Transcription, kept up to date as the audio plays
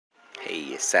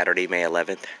Hey, Saturday, May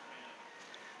 11th,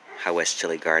 High West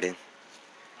Chili Garden.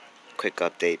 Quick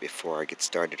update before I get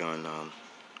started on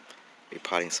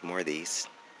repotting some more of these.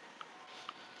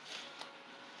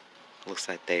 Looks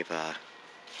like they've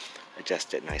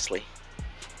adjusted nicely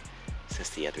since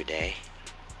the other day.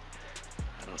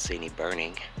 I don't see any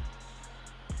burning,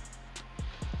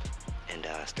 and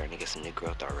starting to get some new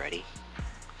growth already.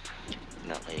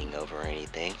 Not leaning over or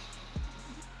anything.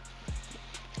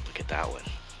 Look at that one.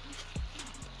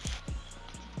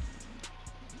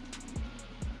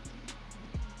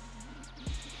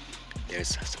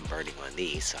 There's some burning on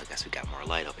these, so I guess we got more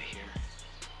light over here.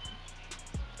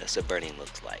 That's what burning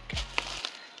looks like.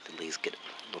 The leaves get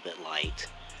a little bit light.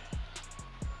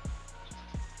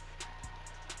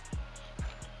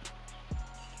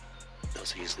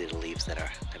 Those are usually the leaves that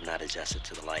have not adjusted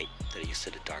to the light, that are used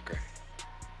to the darker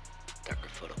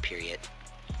photo period.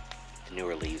 The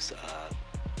newer leaves are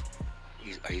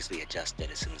usually adjusted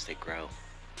as soon as they grow.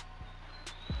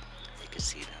 You can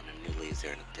see on the new leaves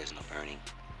there's no burning.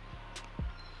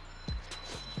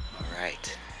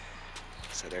 Alright,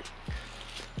 so they're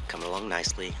coming along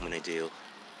nicely. I'm going to do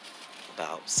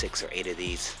about 6 or 8 of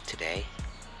these today.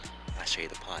 I'll show you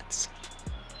the pots.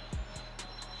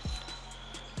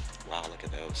 Wow, look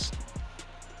at those.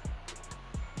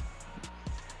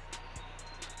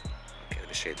 Okay, let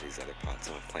me show you these other pots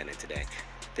I'm planting today.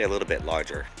 They're a little bit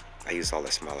larger. I used all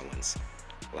the smaller ones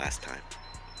last time,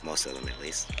 most of them at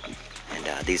least.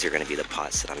 And these are going to be the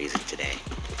pots that I'm using today.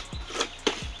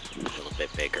 A little bit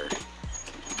bigger,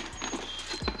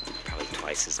 probably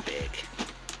twice as big.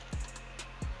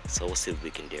 So we'll see what we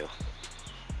can do.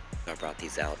 I brought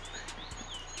these out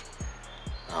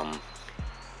the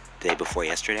day before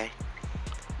yesterday.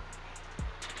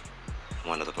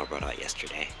 One of them I brought out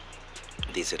yesterday.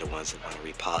 These are the ones that want to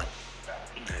repot.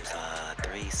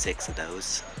 There's 6 of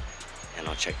those, and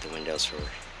I'll check the windows for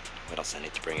what else I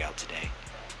need to bring out today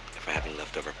if I have any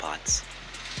leftover pots.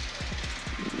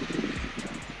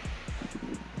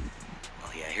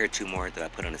 Oh yeah, here are 2 more that I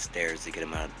put on the stairs to get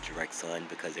them out of the direct sun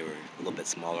because they were a little bit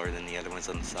smaller than the other ones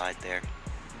on the side there.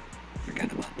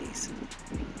 Forgot about these.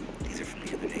 These are from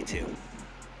the other day too.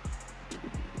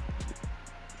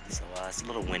 So it's a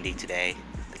little windy today.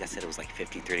 I think I said it was like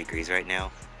 53 degrees right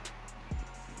now.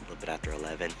 A little bit after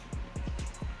 11.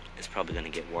 It's probably going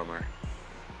to get warmer.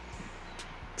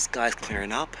 The sky's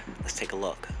clearing up. Let's take a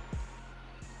look.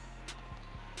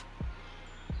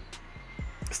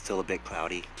 It's still a bit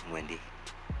cloudy and windy.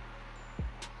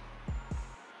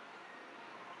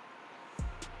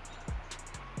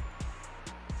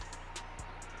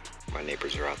 My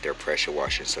neighbors are out there pressure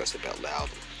washing, so it's a bit loud.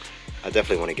 I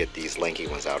definitely want to get these lanky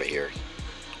ones out of here.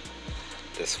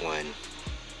 This one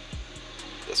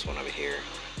over here.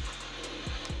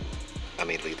 I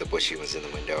may leave the bushy ones in the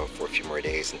window for a few more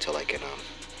days until I can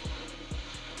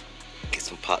get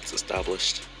some pots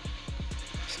established.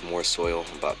 Some more soil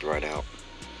I'm about to run out.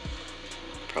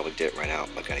 Probably did run out.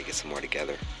 I gotta get some more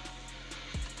together.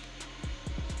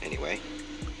 Anyway,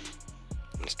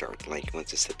 I'm gonna start with the lanky ones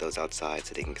to set those outside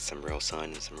so they can get some real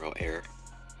sun and some real air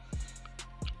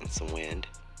and some wind.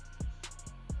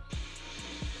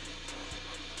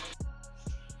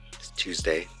 It's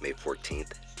Tuesday, May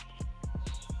 14th.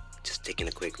 Just taking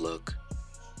a quick look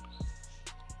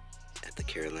at the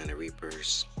Carolina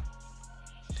Reapers.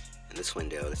 In this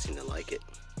window, they seem to like it.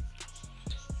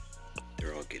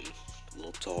 They're all getting a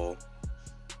little tall,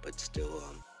 but still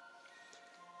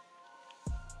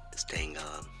staying,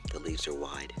 the leaves are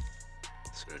wide,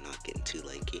 so they're not getting too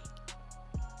lanky.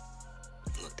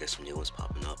 Look, there's some new ones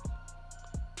popping up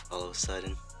all of a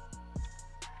sudden.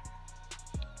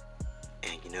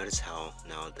 And you notice how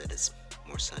now that it's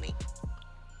more sunny,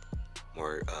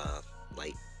 more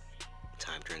light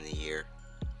time during the year,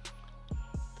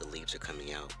 the leaves are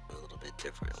coming out a little bit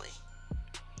differently.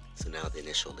 So now the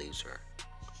initial leaves are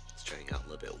starting out a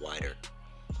little bit wider.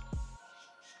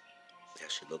 They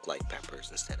actually look like peppers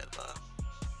instead of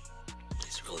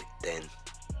these really thin,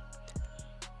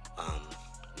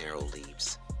 narrow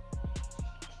leaves.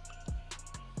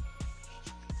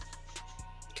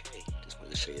 Okay, just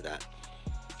wanted to show you that.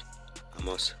 I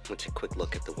also went to take a quick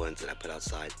look at the ones that I put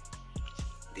outside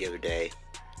the other day,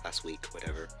 last week,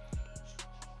 whatever,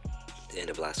 the end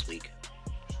of last week,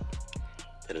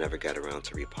 that I never got around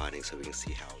to repotting, so we can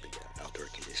see how the outdoor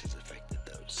conditions affected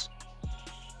those.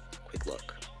 Quick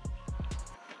look.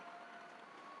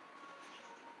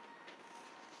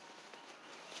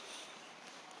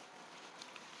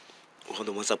 Well,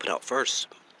 the ones I put out first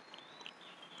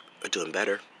are doing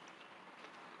better.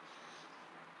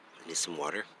 I need some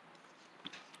water.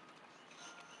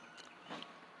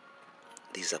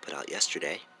 These I put out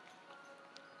yesterday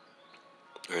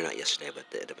Or not yesterday, but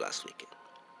the end of last week.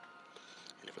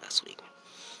 End of last week.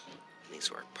 And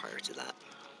these were prior to that.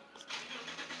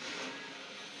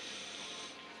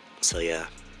 So yeah,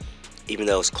 even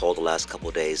though it's cold the last couple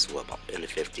of days, well, in the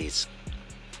 50s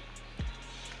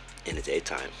in the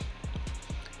daytime,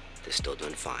 they're still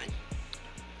doing fine.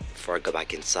 Before I go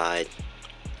back inside,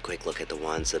 quick look at the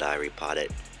ones that I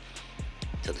repotted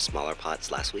to the smaller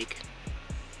pots last week.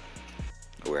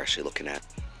 We're actually looking at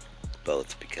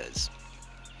both because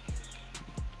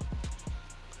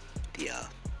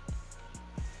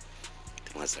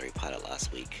the ones that I repotted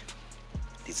last week,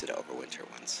 these are the overwinter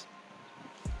ones.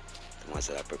 The ones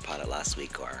that I repotted last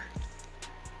week are,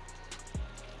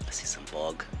 I see some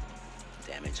bug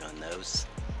damage on those.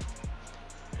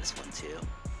 This one too.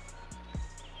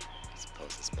 I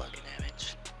suppose it's bug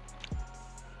damage.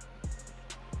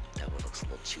 That one looks a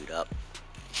little chewed up.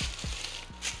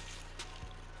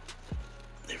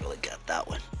 They really got that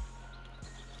one.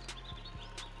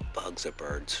 Bugs or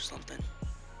birds or something.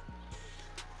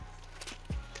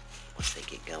 Once they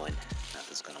get going,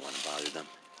 nothing's gonna want to bother them.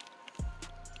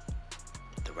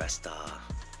 The rest are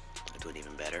doing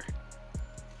even better.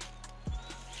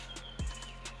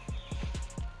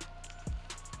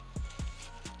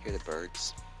 Hear the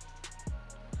birds.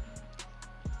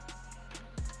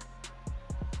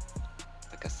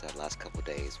 Like I said, last couple of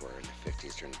days were in the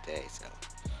 50s during the day, so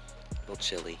a little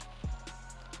chilly.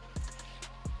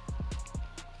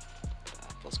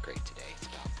 Feels great today. It's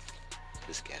about,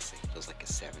 just guessing, feels like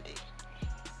it's 70.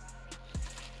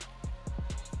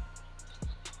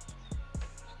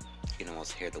 You can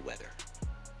almost hear the weather,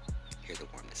 hear the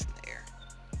warmness in the air.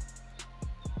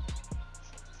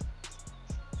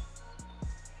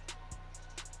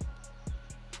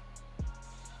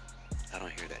 I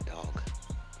don't hear that dog.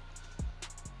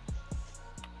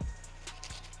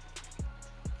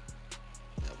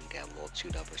 That one got a little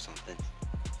chewed up or something,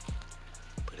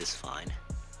 but it's fine.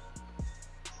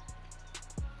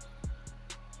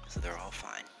 So they're all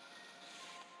fine.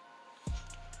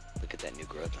 Look at that new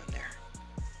growth on there.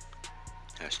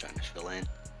 Now it's starting to fill in.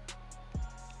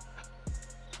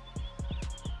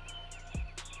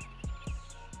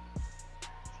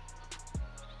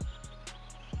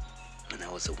 And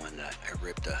that was the one that I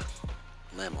ripped a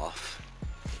limb off.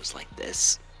 It was like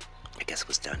this. I guess it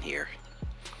was down here.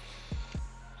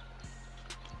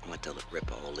 I went to rip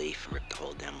a whole leaf and rip the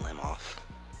whole damn limb off.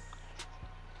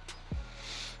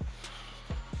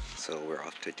 So we're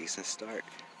off to a decent start.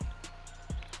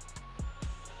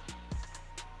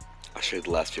 I'll show you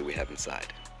the last few we have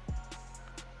inside.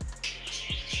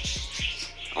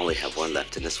 I only have one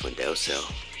left in this window, so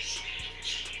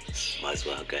might as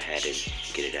well go ahead and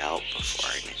get it out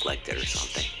before I neglect it or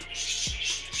something.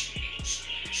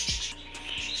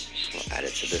 We'll add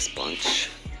it to this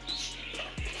bunch.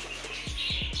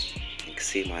 You can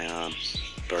see my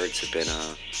birds have been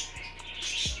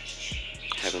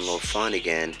having a little fun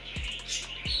again.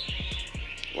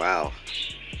 Wow,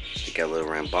 they got a little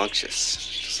rambunctious,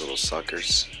 these little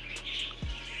suckers.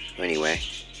 Anyway,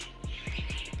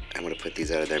 I'm gonna put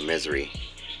these out of their misery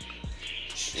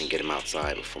and get them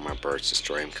outside before my birds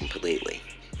destroy them completely.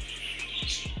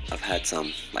 I've had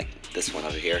some, like this one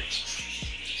over here.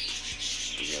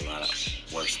 They did a lot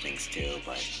of worse things too,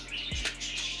 but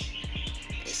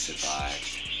they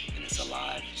survived and it's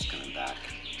alive, it's coming back.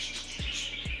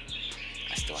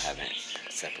 I still haven't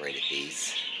separated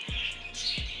these.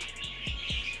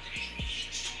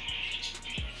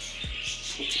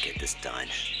 Need to get this done.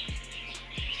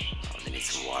 Oh, they need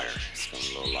some water. It's feeling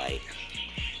a little light.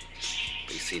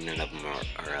 But you see none of them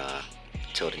are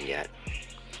tilting yet,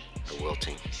 or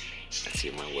wilting. I see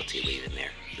one wilty leaf in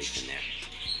there.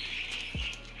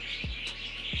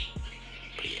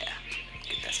 But yeah,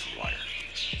 get that some water.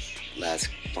 Last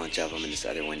bunch of them in this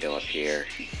other window up here.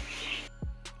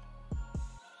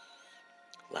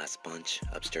 Last bunch,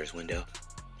 upstairs window.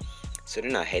 So they're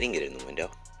not hitting it in the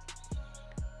window.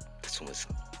 This one was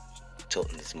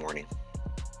tilting this morning.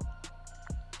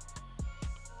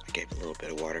 I gave it a little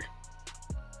bit of water.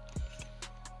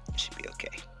 It should be okay.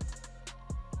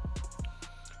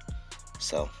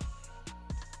 So,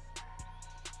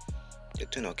 they're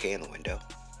doing okay in the window.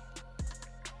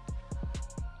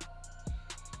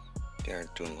 They're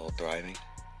doing a little thriving,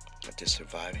 not just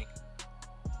surviving.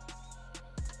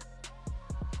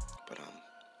 But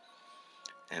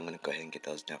I'm gonna go ahead and get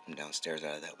those from downstairs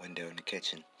out of that window in the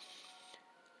kitchen,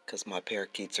 because my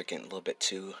parakeets are getting a little bit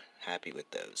too happy with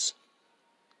those.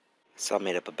 So I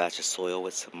made up a batch of soil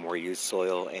with some more used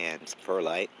soil and some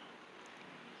perlite.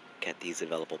 Got these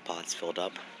available pots filled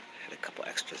up. Had a couple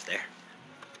extras there.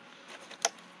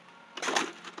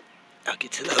 I'll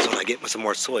get to those when I get some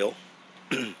more soil.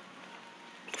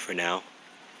 for now.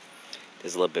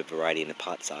 There's a little bit of variety in the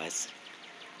pot size.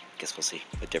 Guess we'll see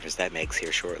what difference that makes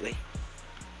here shortly.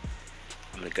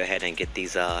 I'm gonna go ahead and get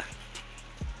these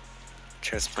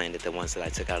transplanted, the ones that I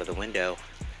took out of the window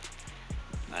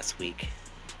last week.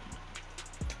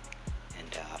 And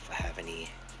if I have any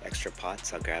extra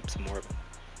pots, I'll grab some more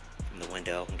from the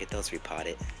window and get those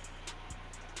repotted.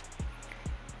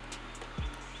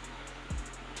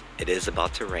 It is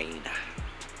about to rain,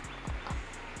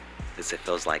 as it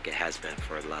feels like it has been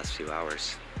for the last few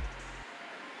hours.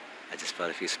 I just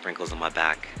felt a few sprinkles on my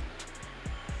back.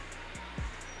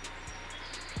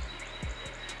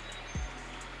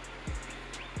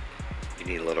 You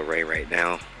need a little rain right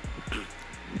now.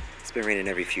 It's been raining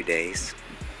every few days.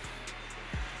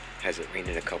 Hasn't rained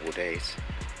in a couple of days.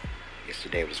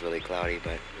 Yesterday was really cloudy,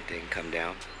 but it didn't come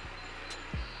down.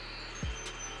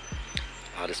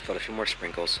 I just felt a few more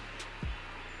sprinkles.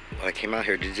 What I came out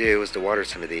here to do was to water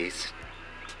some of these.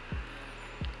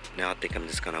 Now I think I'm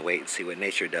just gonna wait and see what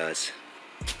nature does.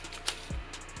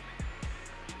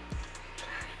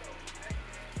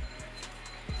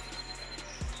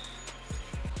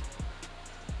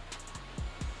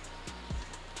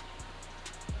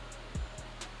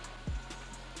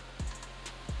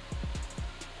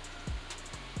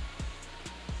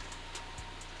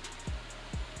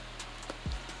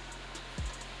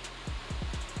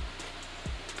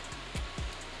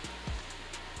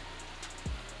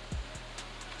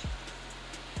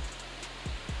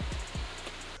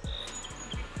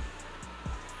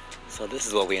 So this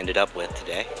is what we ended up with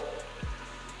today.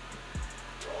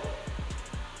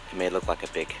 It may look like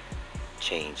a big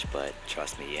change, but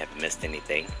trust me, you haven't missed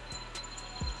anything.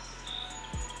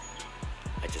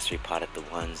 I just repotted the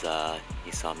ones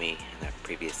you saw me in that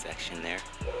previous section there,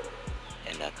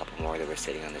 and a couple more that were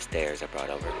sitting on the stairs I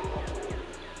brought over.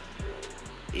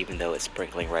 Even though it's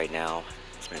sprinkling right now,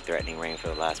 it's been threatening rain for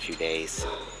the last few days.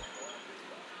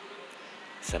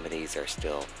 Some of these are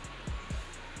still,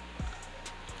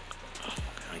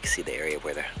 I can see the area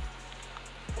where the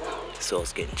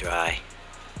soil's getting dry.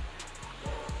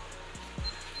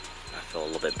 I feel a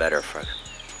little bit better if I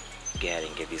go ahead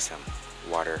and give you some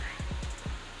water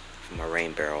from a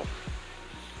rain barrel.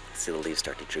 See the leaves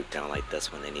start to droop down like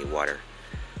this when they need water.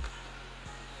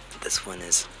 This one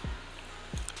is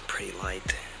pretty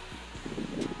light.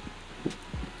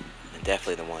 And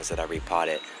definitely the ones that I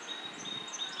repotted.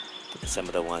 And some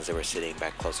of the ones that were sitting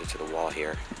back closer to the wall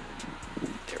here,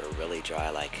 they were really dry,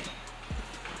 like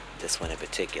this one in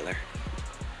particular.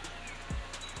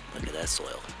 Look at that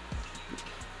soil.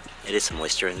 It is some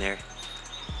moisture in there.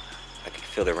 I can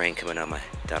feel the rain coming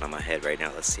down on my head right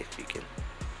now. Let's see if you can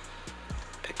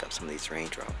pick up some of these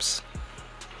raindrops.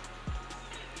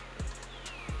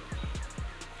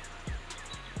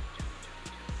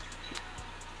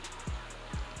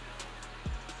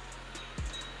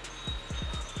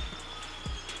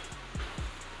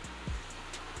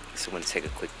 So I'm going to take a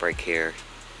quick break here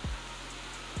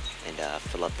and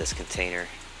fill up this container,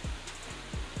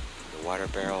 the water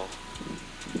barrel,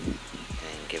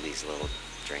 and give these a little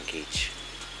drink each.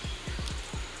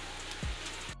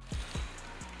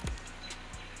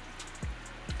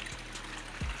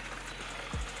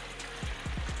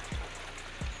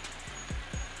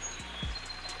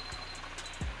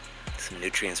 Some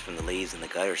nutrients from the leaves and the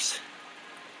gutters.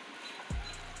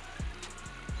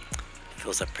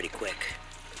 Fills up pretty quick.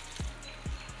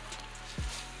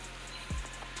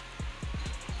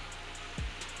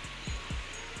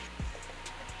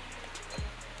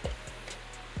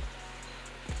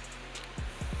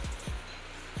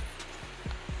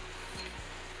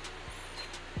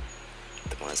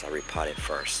 Ones I repotted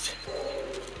first.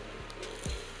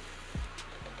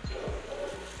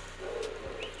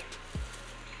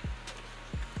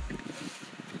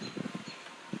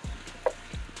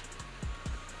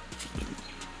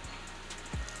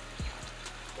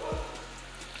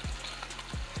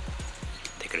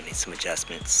 They're gonna need some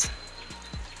adjustments.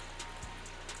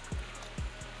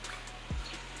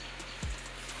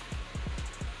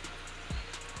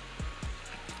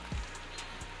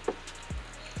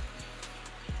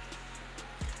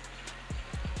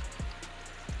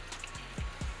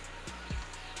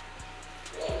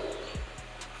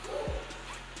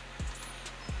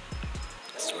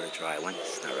 Dry one.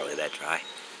 It's not really that dry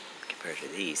compared to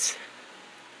these.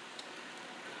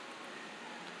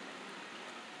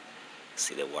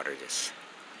 See the water just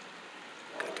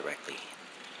go directly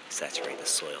saturate the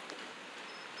soil.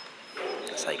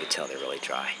 That's how you can tell they're really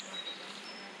dry.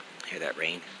 Hear that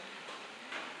rain?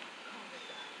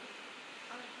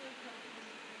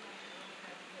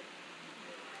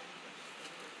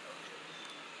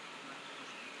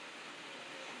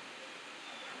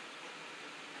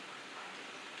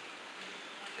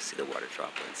 See the water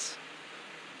droplets.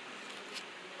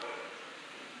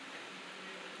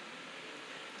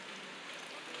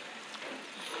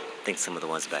 I think some of the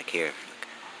ones back here,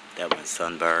 that one's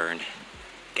sunburned,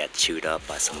 got chewed up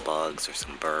by some bugs or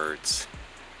some birds.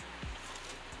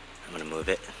 I'm gonna move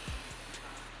it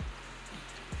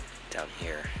down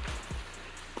here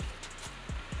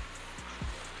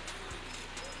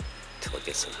until it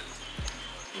gets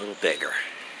a little bigger.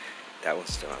 That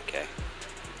one's still okay.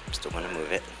 I'm still gonna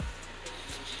move it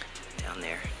down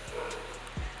there.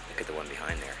 Look at the one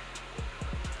behind there.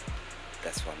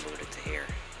 That's why I moved it to here.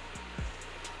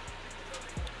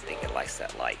 I think it likes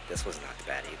that light. This was not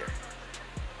bad either.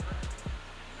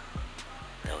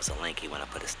 That was a lanky when I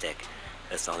put a stick.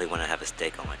 That's the only one I have a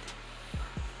stick on.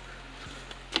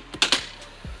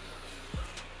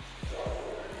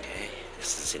 Okay,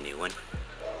 this is a new one.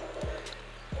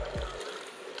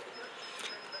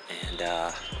 And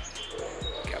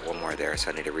got one more there,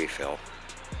 so I need a refill.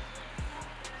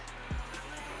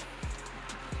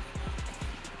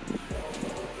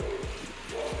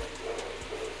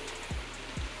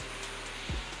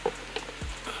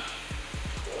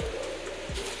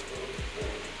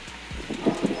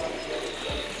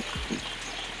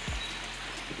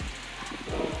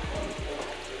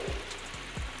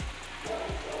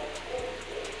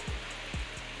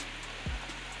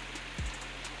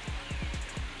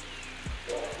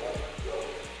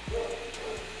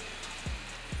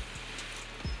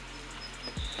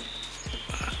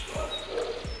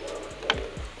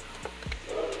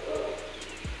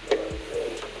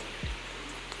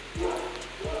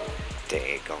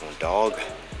 Daggone dog.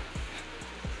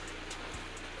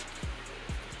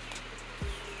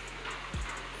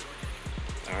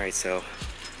 Alright, so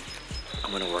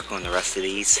I'm going to work on the rest of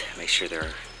these, make sure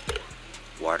they're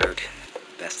watered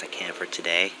best I can for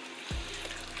today,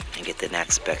 and get the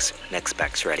next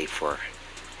specs ready for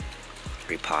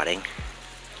repotting.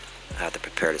 I have to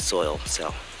prepare the soil,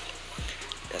 so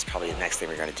that's probably the next thing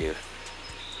we're going to do.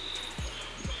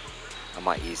 I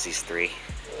might use these 3.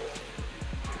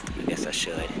 I guess I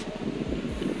should,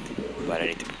 but I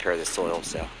need to prepare the soil,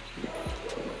 so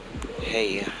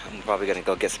hey, I'm probably gonna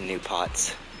go get some new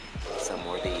pots, some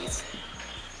more of these,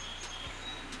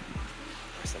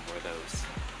 or some more of those,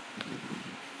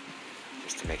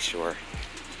 just to make sure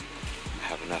I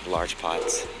have enough large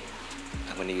pots.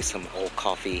 I'm gonna use some old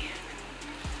coffee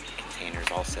containers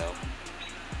also.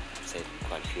 I've saved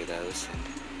quite a few of those.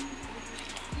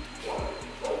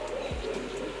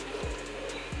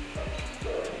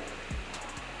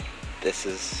 This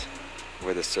is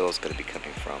where the soil is going to be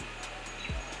coming from.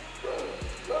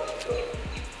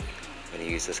 I'm going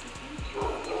to use this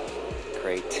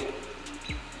crate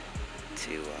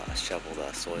to shovel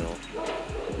the soil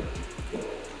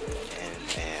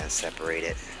and separate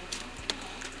it.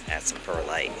 Add some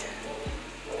perlite.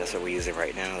 That's what we're using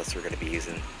right now. That's what we're going to be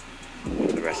using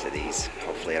for the rest of these.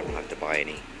 Hopefully I don't have to buy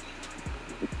any.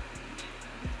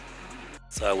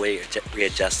 So I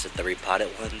readjusted the repotted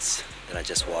ones that I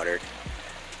just watered,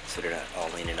 so they're not all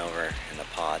leaning over in the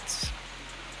pots.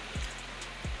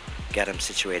 Got them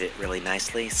situated really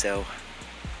nicely, so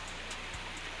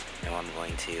now I'm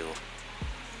going to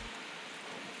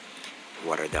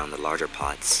water down the larger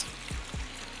pots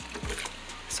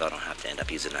so I don't have to end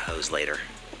up using a hose later.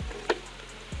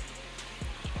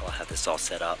 I'll have this all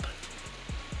set up,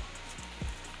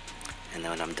 and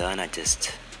then when I'm done I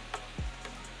just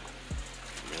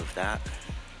remove that.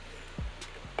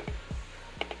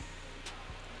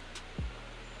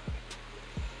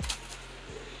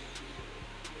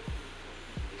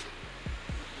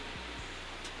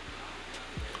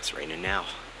 It's raining now.